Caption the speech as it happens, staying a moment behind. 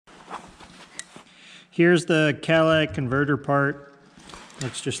Here's the catalytic converter part.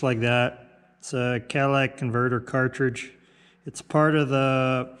 Looks just like that. It's a catalytic converter cartridge. It's part of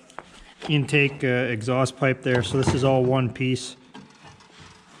the intake exhaust pipe there, so this is all one piece.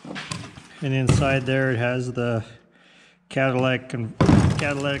 And inside there it has the catalytic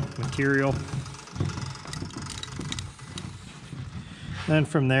material. Then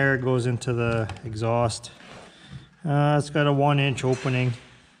from there it goes into the exhaust. It's got a 1-inch opening,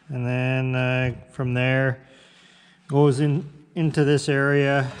 and then from there goes into this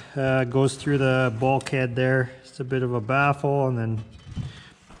area, goes through the bulkhead there. It's a bit of a baffle, and then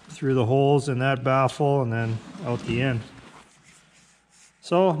through the holes in that baffle, and then out the end.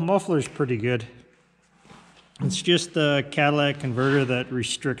 So muffler's pretty good. It's just the catalytic converter that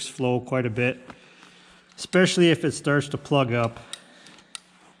restricts flow quite a bit, especially if it starts to plug up.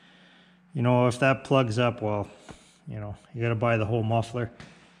 You know, if that plugs up, well, you know, you gotta buy the whole muffler.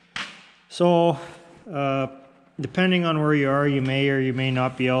 So depending on where you are, you may or you may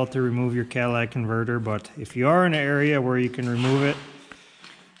not be able to remove your catalytic converter, but if you are in an area where you can remove it,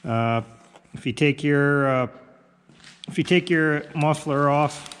 if you take your muffler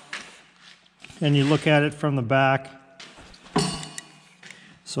off and you look at it from the back,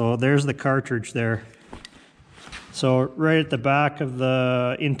 so there's the cartridge there. So right at the back of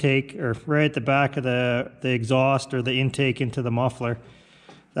the intake, or right at the back of the exhaust or the intake into the muffler,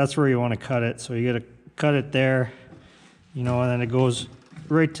 that's where you want to cut it. So you got to cut it there, you know, and then it goes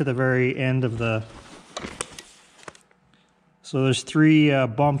right to the very end of the... So there's 3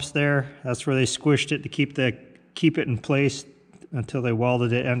 bumps there. That's where they squished it to keep it in place until they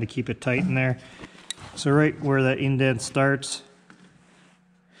welded it and to keep it tight in there. So right where that indent starts,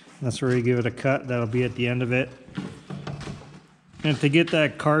 that's where you give it a cut. That'll be at the end of it. And to get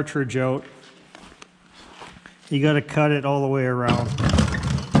that cartridge out, you got to cut it all the way around.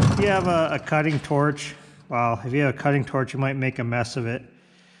 If you have a cutting torch, well, if you have a cutting torch, you might make a mess of it.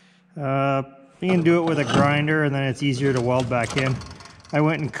 You can do it with a grinder, and then it's easier to weld back in. I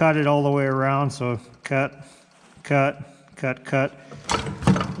went and cut it all the way around, so cut, cut, cut, cut.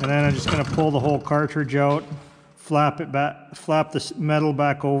 And then I'm just going to pull the whole cartridge out, flap it back, flap the metal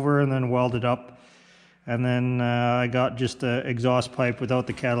back over, and then weld it up. And then I got just an exhaust pipe without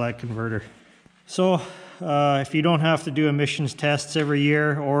the catalytic converter. So if you don't have to do emissions tests every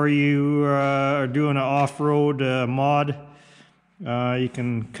year, or you are doing an off-road mod, you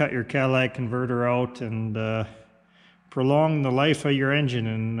can cut your catalytic converter out and prolong the life of your engine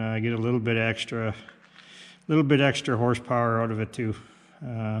and get a little bit extra horsepower out of it too.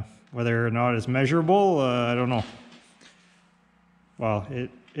 Whether or not it's measurable, I don't know. Well,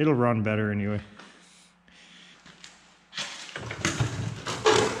 it'll run better anyway.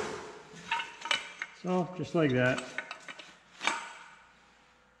 So just like that.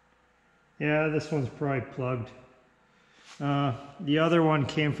 Yeah, this one's probably plugged. The other one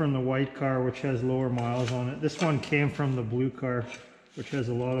came from the white car, which has lower miles on it. This one came from the blue car, which has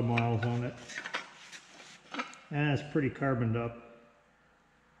a lot of miles on it. And it's pretty carboned up.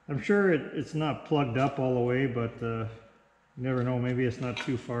 I'm sure it's not plugged up all the way, but you never know, maybe it's not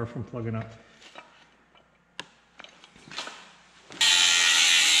too far from plugging up.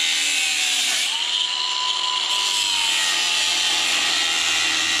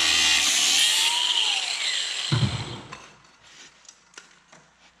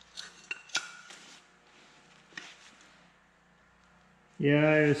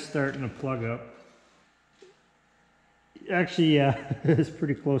 Yeah, it's starting to plug up. Actually, yeah, it's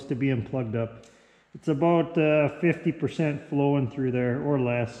pretty close to being plugged up. It's about 50% flowing through there, or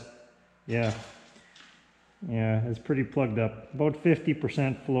less. Yeah. Yeah, it's pretty plugged up. About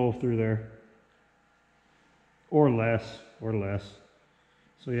 50% flow through there. Or less,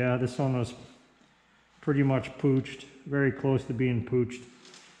 So yeah, this one was pretty much pooched. Very close to being pooched.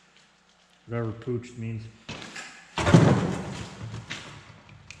 Whatever pooched means.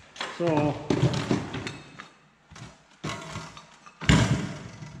 So,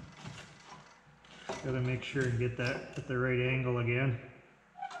 gotta make sure and get that at the right angle again.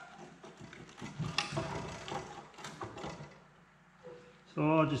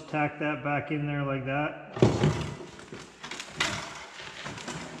 So I'll just tack that back in there like that.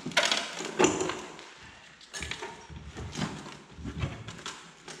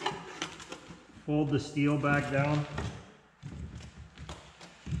 Fold the steel back down.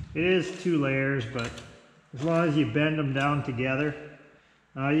 It is 2 layers, but as long as you bend them down together,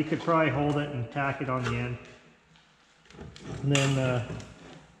 you could probably hold it and tack it on the end. And then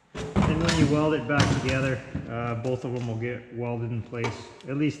when you weld it back together, both of them will get welded in place.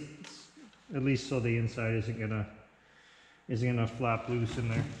 At least so the inside isn't gonna flap loose in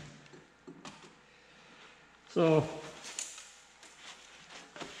there. So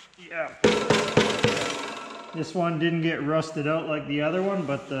yeah, this one didn't get rusted out like the other one,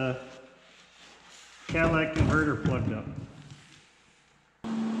 but the catalytic converter plugged up.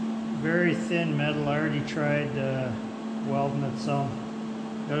 Very thin metal. I already tried welding it some.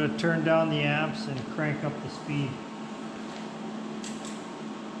 Got to turn down the amps and crank up the speed.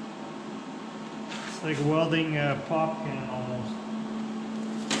 It's like welding a pop can almost.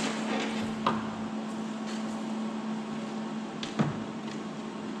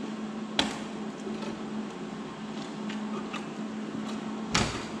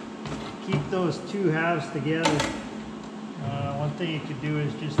 Keep those two halves together. One thing you could do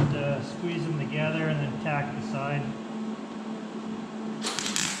is just squeeze them together and then tack the side.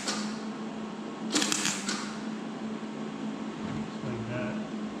 Just like that.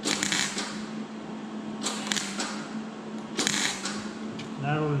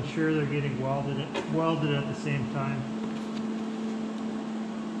 That'll ensure they're getting welded at the same time.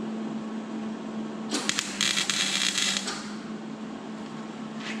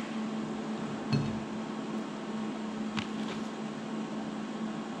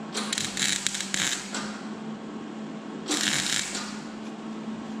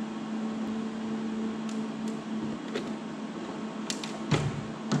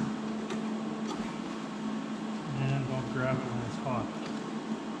 Grab it when it's hot.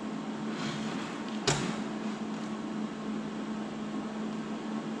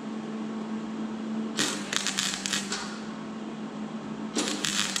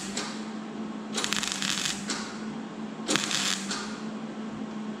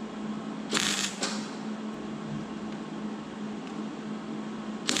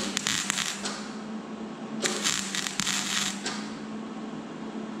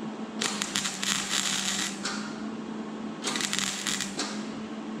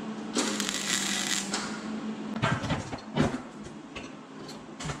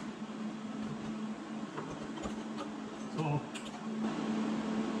 So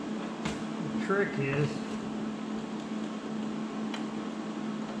the trick is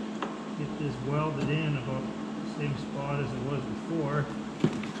get this welded in about the same spot as it was before.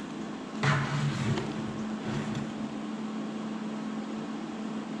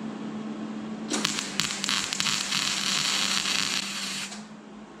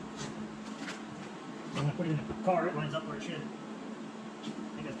 I'm going to put it in the car, it lines up where it should. I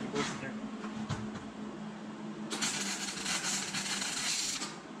think that's pretty close there.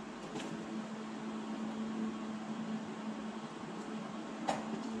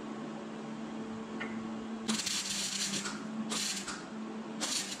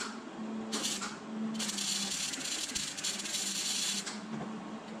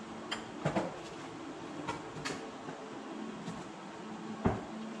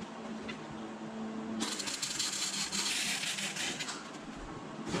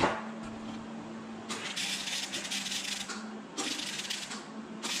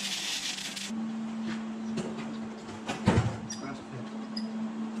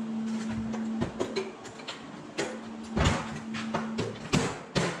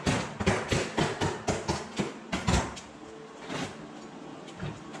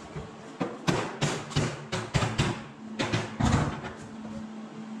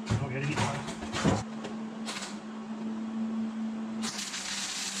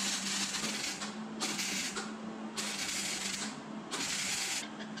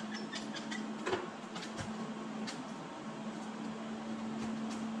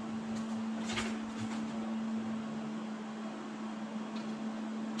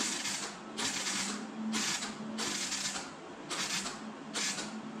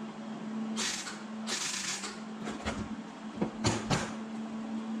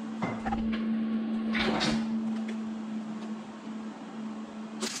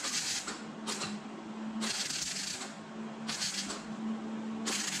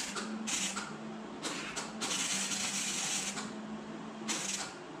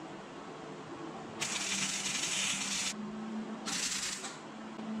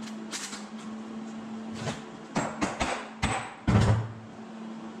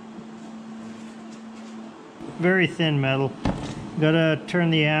 Very thin metal. Gotta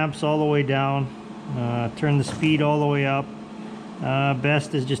turn the amps all the way down, turn the speed all the way up.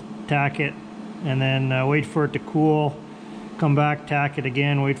 Best is just tack it and then wait for it to cool, come back, tack it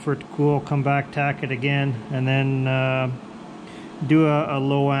again, wait for it to cool, come back, tack it again, and then do a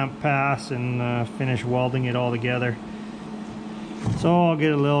low amp pass and finish welding it all together. So I'll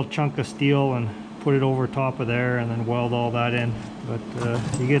get a little chunk of steel and put it over top of there and then weld all that in, but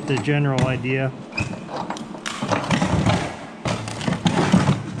you get the general idea.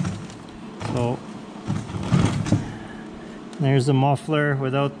 So There's the muffler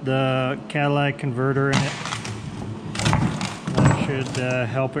without the catalytic converter in it. That should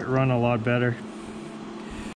help it run a lot better.